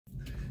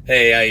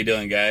Hey, how you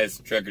doing, guys?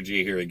 Trucker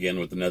G here again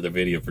with another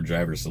video for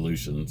Driver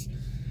Solutions.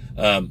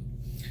 If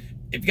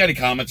you got any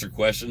comments or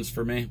questions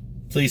for me,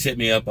 please hit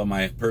me up on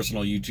my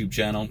personal YouTube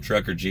channel,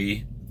 Trucker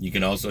G. You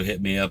can also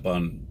hit me up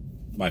on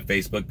my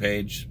Facebook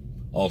page,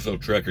 also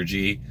Trucker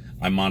G.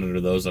 I monitor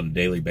those on a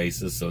daily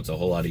basis, so it's a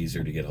whole lot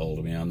easier to get hold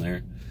of me on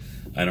there.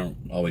 I don't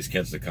always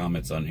catch the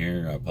comments on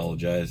here. I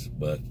apologize,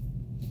 but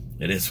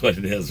it is what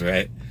it is,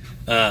 right?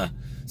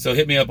 So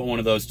hit me up on one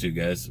of those two,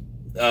 guys.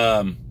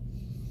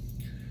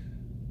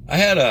 I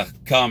had a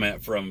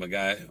comment from a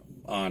guy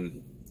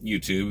on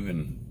YouTube,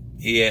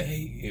 and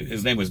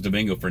his name was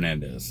Domingo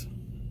Fernandez.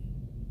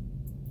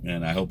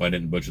 And I hope I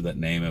didn't butcher that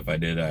name. If I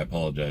did, I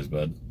apologize,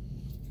 bud.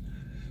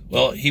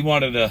 Well, he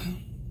wanted to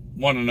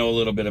know a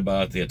little bit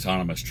about the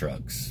autonomous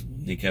trucks.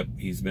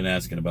 He's been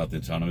asking about the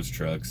autonomous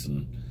trucks,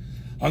 and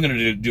I'm going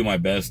to do my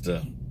best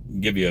to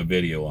give you a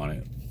video on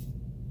it.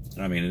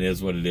 I mean, it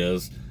is what it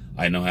is.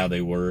 I know how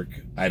they work.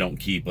 I don't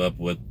keep up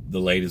with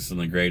the latest and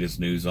the greatest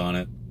news on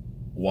it.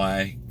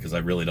 Why? Because I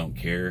really don't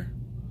care.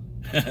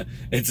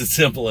 It's as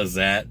simple as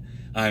that.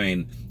 I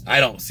mean, I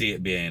don't see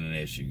it being an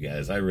issue,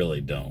 guys. I really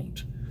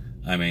don't.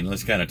 I mean,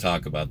 let's kind of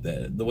talk about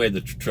that. The way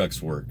the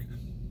trucks work.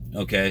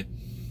 Okay?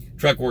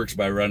 Truck works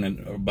by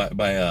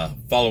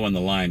following the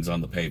lines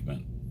on the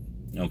pavement.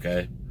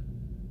 Okay?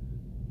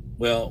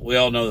 Well, we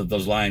all know that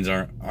those lines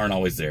aren't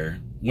always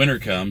there. Winter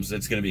comes,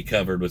 it's going to be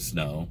covered with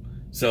snow.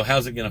 So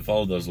how's it going to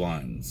follow those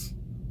lines?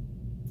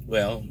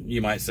 Well, you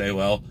might say,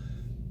 well,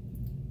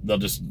 they'll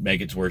just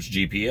make it towards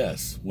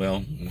GPS.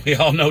 Well, we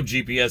all know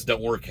GPS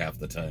don't work half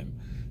the time.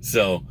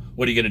 So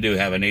what are you going to do?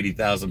 Have an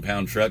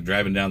 80,000-pound truck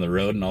driving down the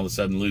road and all of a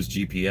sudden lose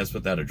GPS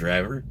without a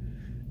driver?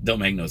 Don't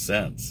make no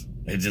sense.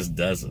 It just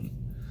doesn't.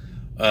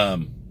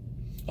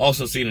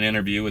 Also seen an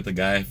interview with a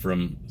guy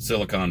from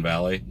Silicon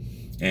Valley,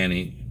 and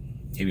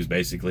he was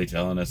basically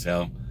telling us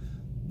how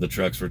the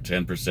trucks were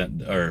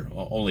 10% or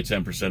only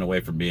 10% away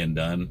from being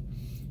done.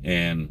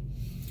 And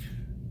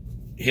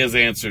his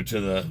answer to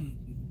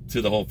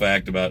the whole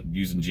fact about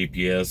using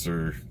GPS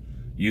or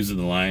using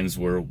the lines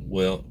were,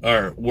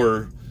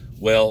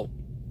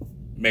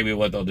 maybe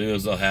what they'll do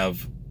is they'll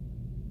have,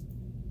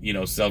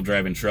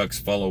 self-driving trucks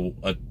follow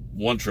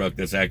one truck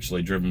that's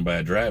actually driven by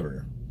a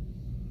driver.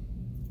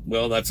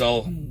 Well, that's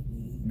all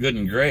good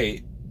and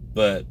great,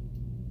 but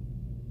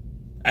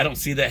I don't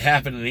see that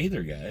happening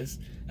either, guys.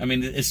 I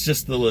mean, it's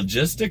just the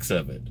logistics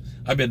of it.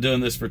 I've been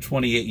doing this for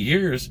 28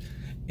 years,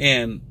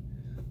 and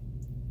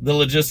the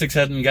logistics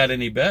hadn't got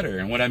any better.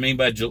 And what I mean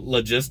by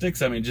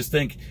logistics, I mean, just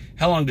think,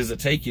 how long does it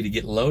take you to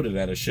get loaded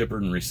at a shipper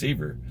and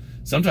receiver?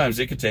 Sometimes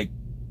it could take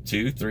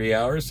 2-3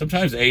 hours,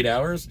 sometimes 8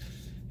 hours.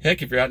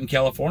 Heck, if you're out in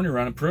California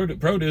running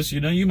produce,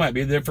 you might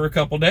be there for a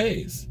couple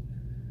days.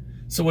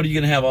 So what are you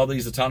going to have all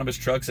these autonomous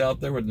trucks out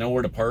there with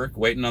nowhere to park,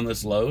 waiting on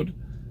this load?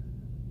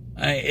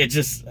 I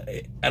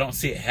don't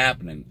see it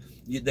happening.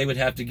 They would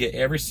have to get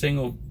every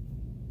single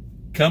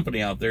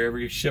company out there,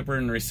 every shipper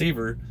and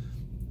receiver,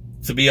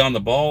 to be on the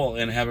ball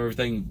and have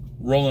everything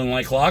rolling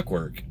like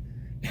clockwork.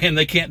 And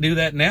they can't do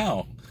that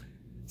now.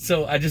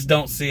 So I just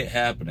don't see it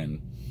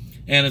happening.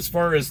 And as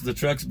far as the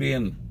trucks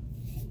being,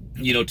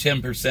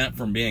 10%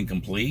 from being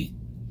complete,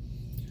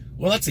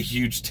 well, that's a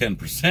huge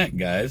 10%,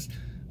 guys.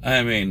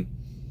 I mean,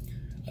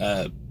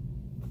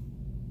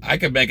 I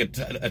could make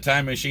a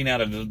time machine out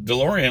of a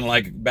DeLorean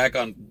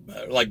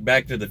like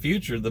Back to the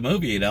Future, the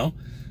movie,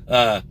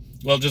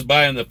 well, just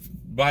buying the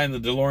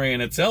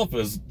DeLorean itself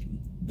is,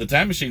 the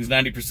time machine's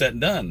 90%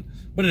 done,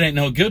 but it ain't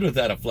no good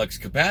without a flux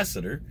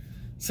capacitor.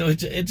 So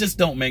it just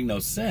don't make no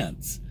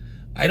sense.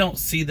 I don't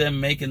see them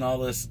making all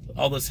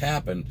this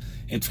happen.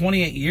 In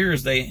 28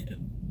 years, they've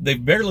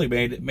barely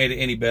made it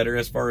any better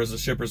as far as the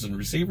shippers and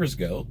receivers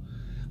go.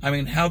 I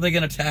mean, how are they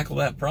going to tackle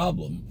that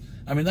problem?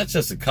 I mean, that's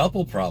just a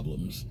couple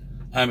problems.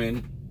 I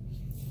mean,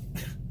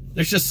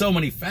 there's just so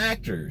many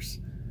factors.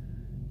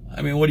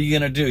 I mean, what are you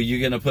going to do? You're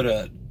going to put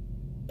a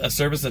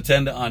service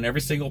attendant on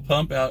every single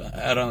pump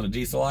out on the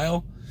diesel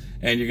aisle,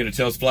 and you're going to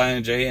tell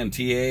Flying J and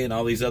TA and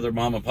all these other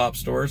mom and pop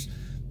stores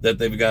that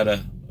they've got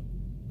to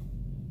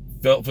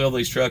fill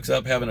these trucks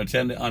up, have an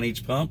attendant on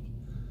each pump?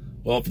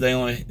 Well, if they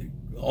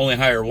only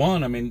hire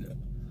one, I mean,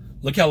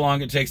 look how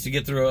long it takes to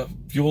get through a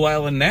fuel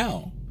island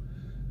now.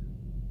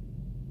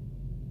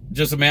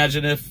 Just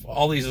imagine if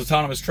all these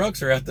autonomous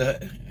trucks are at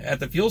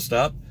the fuel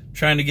stop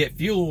trying to get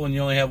fuel and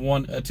you only have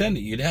one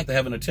attendant. You'd have to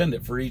have an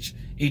attendant for each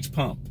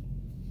pump.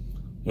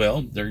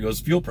 Well, there goes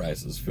fuel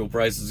prices. Fuel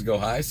prices go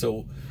high,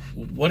 so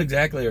what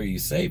exactly are you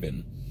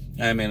saving?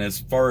 I mean, as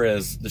far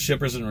as the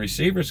shippers and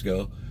receivers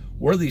go,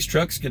 where are these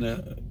trucks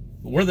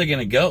where are they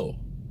gonna go?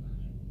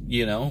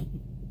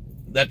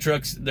 That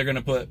they're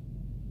gonna put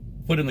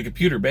in the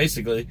computer,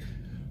 basically,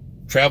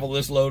 travel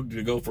this load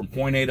to go from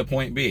point A to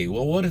point B.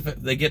 Well, what if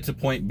they get to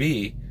point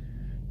B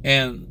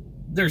and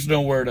there's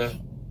nowhere to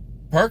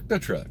park the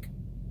truck?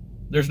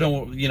 There's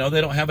no,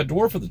 they don't have a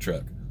door for the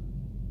truck.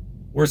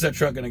 Where's that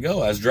truck going to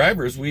go? As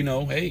drivers, we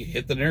know, hey,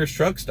 hit the nearest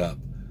truck stop.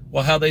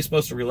 Well, how are they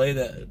supposed to relay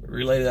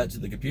that to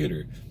the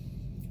computer?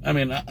 I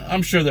mean,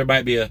 I'm sure there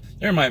might be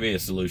a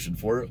solution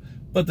for it,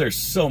 but there's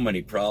so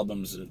many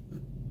problems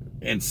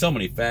and so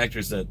many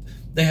factors that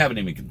they haven't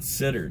even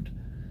considered.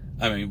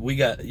 I mean,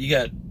 you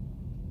got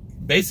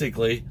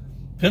basically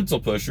pencil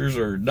pushers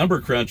or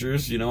number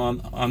crunchers, you know,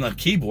 on the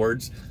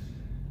keyboards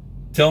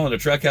telling a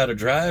truck how to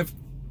drive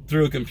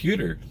through a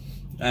computer.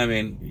 I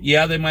mean,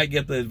 yeah, they might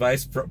get the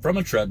advice from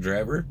a truck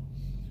driver,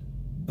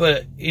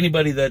 but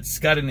anybody that's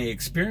got any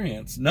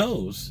experience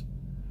knows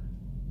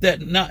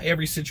that not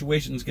every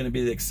situation is going to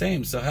be the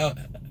same. So how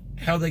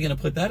are they going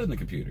to put that in the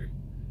computer?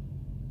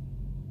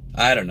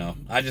 I don't know.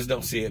 I just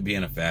don't see it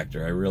being a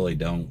factor. I really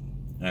don't.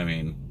 I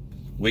mean,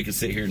 we could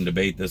sit here and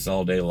debate this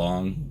all day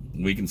long.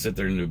 We can sit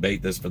there and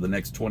debate this for the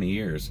next 20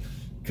 years,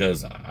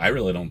 because I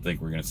really don't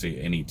think we're going to see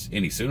it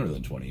any sooner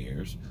than 20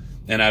 years.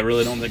 And I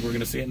really don't think we're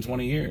going to see it in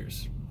 20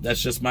 years.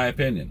 That's just my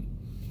opinion.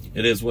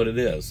 It is what it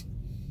is.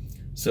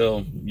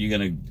 So you're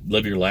going to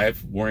live your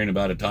life worrying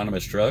about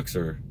autonomous trucks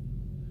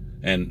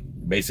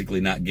and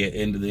basically not get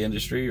into the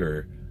industry,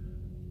 or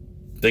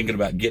thinking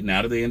about getting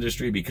out of the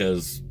industry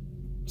because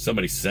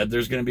somebody said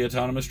there's going to be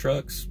autonomous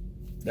trucks?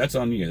 That's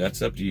on you.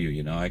 That's up to you.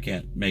 You know, I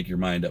can't make your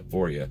mind up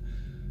for you.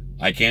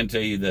 I can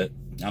tell you that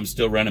I'm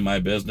still running my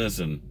business,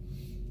 and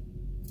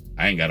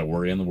I ain't got to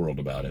worry in the world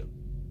about it.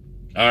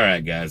 All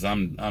right, guys,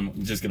 I'm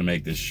just going to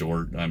make this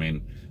short. I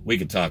mean, we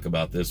could talk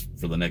about this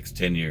for the next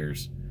 10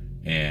 years,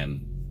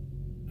 and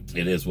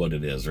it is what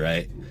it is,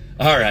 right?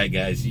 All right,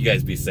 guys, you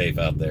guys be safe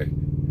out there.